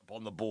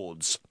on the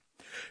boards.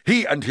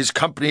 He and his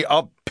company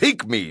are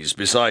pygmies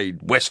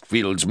beside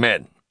Westfield's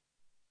men."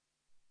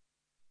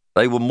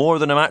 "They were more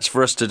than a match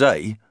for us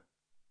today."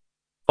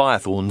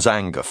 Firethorn's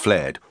anger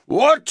flared.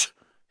 "What?"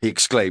 he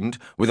exclaimed,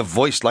 with a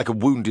voice like a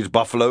wounded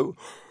buffalo.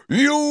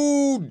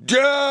 "You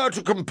dare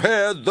to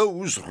compare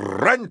those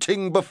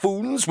ranting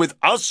buffoons with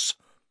us?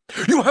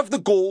 You have the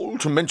gall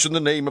to mention the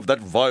name of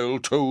that vile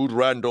toad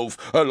Randolph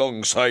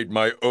alongside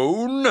my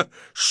own?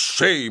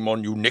 Shame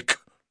on you, Nick."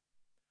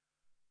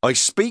 "I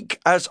speak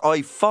as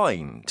I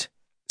find,"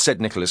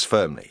 said Nicholas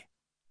firmly.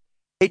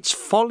 "It's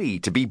folly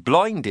to be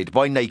blinded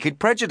by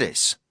naked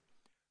prejudice.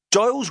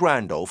 Giles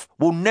Randolph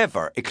will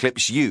never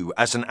eclipse you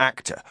as an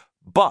actor,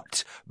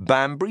 but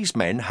Banbury's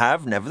men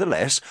have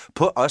nevertheless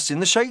put us in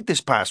the shade this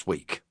past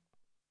week.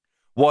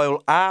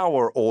 While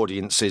our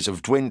audiences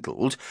have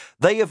dwindled,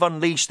 they have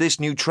unleashed this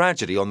new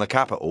tragedy on the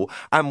capital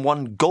and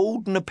won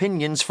golden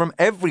opinions from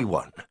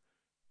everyone."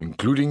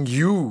 "Including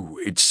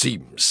you, it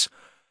seems."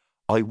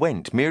 "I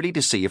went merely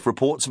to see if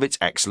reports of its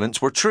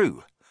excellence were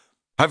true."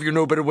 "Have you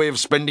no better way of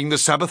spending the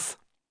Sabbath?"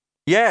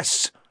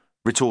 "Yes,"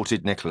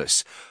 retorted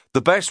Nicholas.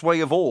 "The best way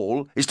of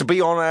all is to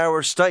be on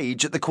our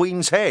stage at the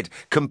Queen's Head,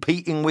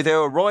 competing with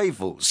our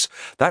rivals.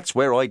 That's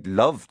where I'd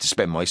love to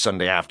spend my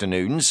Sunday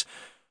afternoons.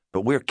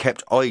 But we're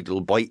kept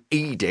idle by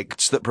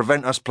edicts that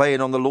prevent us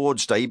playing on the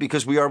Lord's Day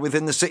because we are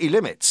within the city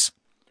limits."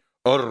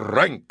 "A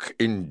rank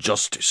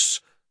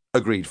injustice,"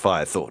 agreed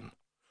Firethorn.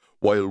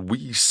 "While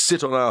we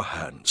sit on our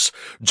hands,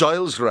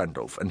 Giles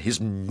Randolph and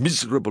his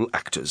miserable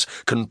actors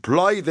can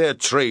ply their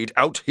trade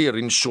out here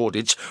in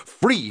Shoreditch,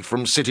 free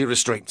from city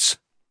restraints.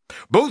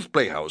 Both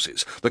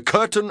playhouses, the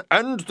Curtain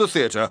and the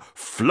theatre,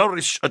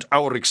 flourish at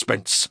our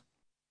expense.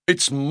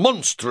 It's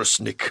monstrous,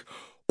 Nick.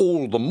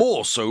 All the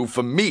more so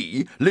for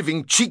me,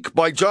 living cheek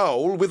by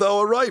jowl with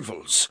our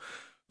rivals.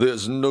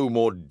 There's no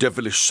more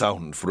devilish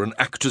sound for an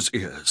actor's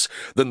ears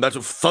than that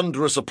of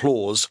thunderous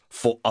applause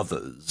for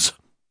others."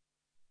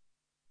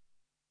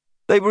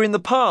 They were in the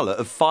parlour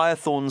of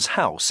Firethorn's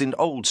house in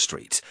Old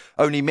Street,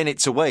 only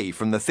minutes away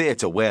from the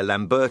theatre where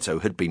Lamberto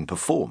had been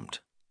performed.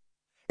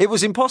 It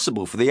was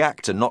impossible for the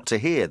actor not to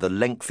hear the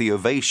lengthy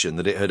ovation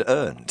that it had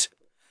earned.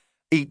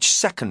 Each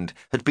second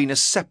had been a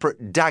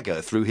separate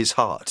dagger through his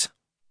heart.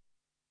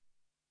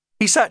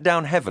 He sat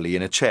down heavily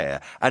in a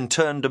chair and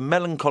turned a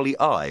melancholy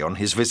eye on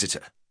his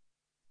visitor.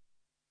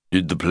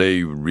 "Did the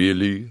play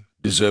really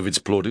deserve its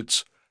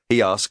plaudits?"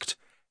 he asked.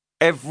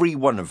 "Every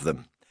one of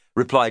them,"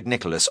 replied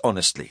Nicholas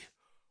honestly.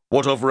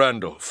 "What of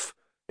Randolph?"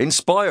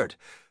 "Inspired.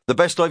 The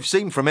best I've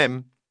seen from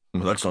him."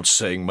 "That's not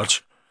saying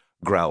much,"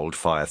 growled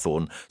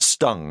Firethorn,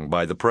 stung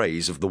by the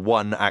praise of the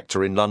one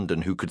actor in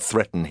London who could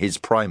threaten his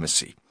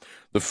primacy.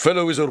 "The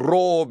fellow is a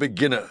raw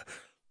beginner,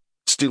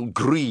 still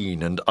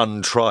green and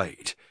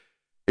untried.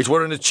 It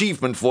were an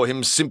achievement for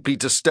him simply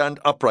to stand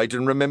upright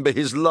and remember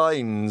his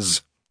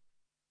lines."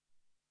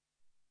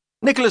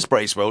 Nicholas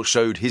Bracewell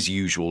showed his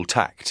usual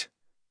tact.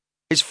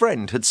 His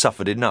friend had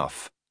suffered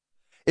enough.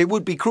 It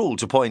would be cruel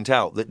to point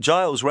out that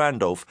Giles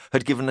Randolph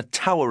had given a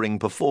towering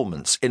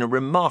performance in a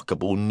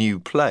remarkable new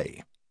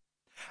play.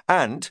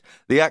 And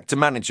the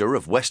actor-manager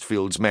of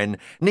Westfield's men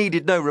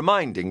needed no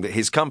reminding that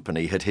his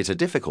company had hit a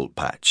difficult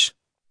patch.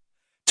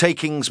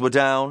 Takings were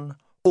down,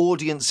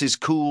 audiences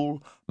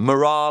cool,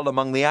 morale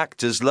among the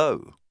actors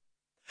low.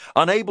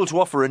 Unable to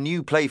offer a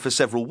new play for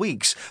several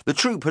weeks, the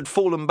troupe had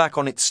fallen back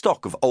on its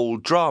stock of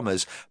old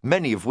dramas,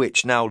 many of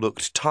which now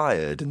looked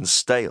tired and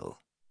stale.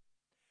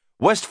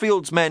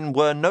 Westfield's men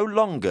were no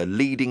longer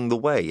leading the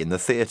way in the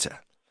theatre.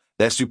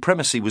 Their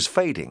supremacy was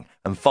fading,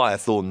 and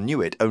Firethorn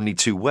knew it only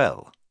too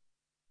well.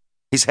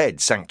 His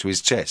head sank to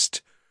his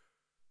chest.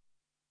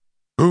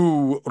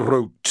 "Who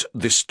wrote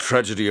this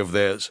tragedy of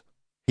theirs?"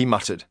 he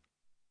muttered.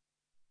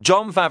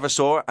 "John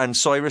Vavasor and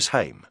Cyrus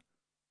Hame."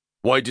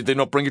 "Why did they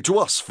not bring it to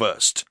us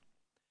first?"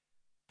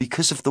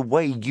 "Because of the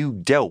way you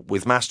dealt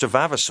with Master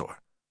Vavasor,"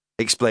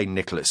 explained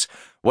Nicholas.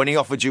 "When he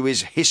offered you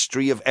his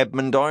History of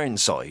Edmund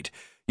Ironside,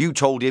 you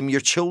told him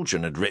your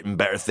children had written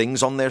better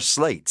things on their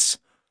slates."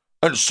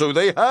 "And so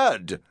they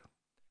had."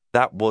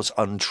 "That was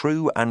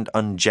untrue and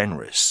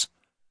ungenerous.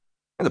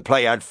 The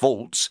play had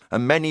faults,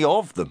 and many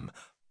of them,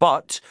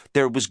 but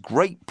there was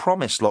great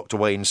promise locked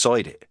away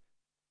inside it.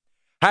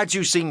 Had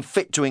you seen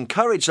fit to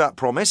encourage that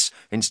promise,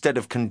 instead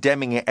of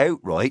condemning it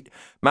outright,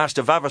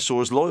 Master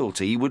Vavasor's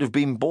loyalty would have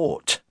been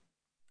bought.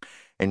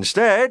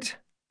 Instead,"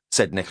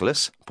 said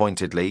Nicholas,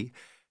 pointedly,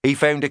 "he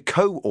found a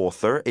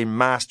co-author in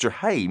Master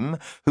Hame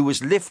who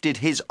has lifted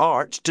his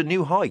art to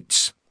new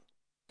heights.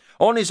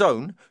 On his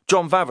own,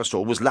 John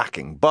Vavasor was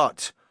lacking,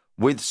 but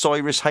with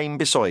Cyrus Hame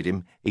beside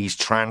him, he's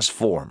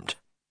transformed."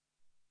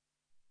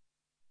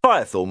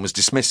 Firethorn was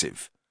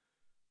dismissive.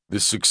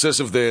 "This success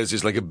of theirs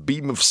is like a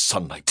beam of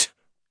sunlight,"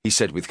 he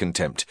said with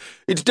contempt.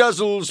 "It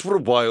dazzles for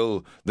a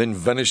while, then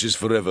vanishes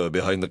forever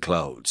behind the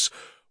clouds.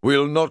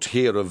 We'll not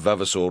hear of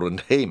Vavasor and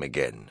Hame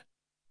again."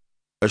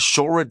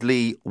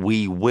 "Assuredly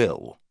we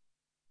will."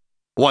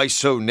 "Why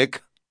so,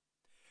 Nick?"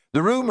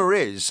 "The rumour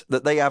is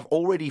that they have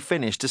already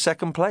finished a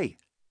second play,"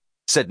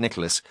 said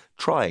Nicholas,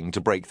 trying to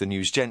break the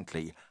news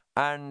gently,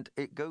 "and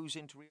it goes into..."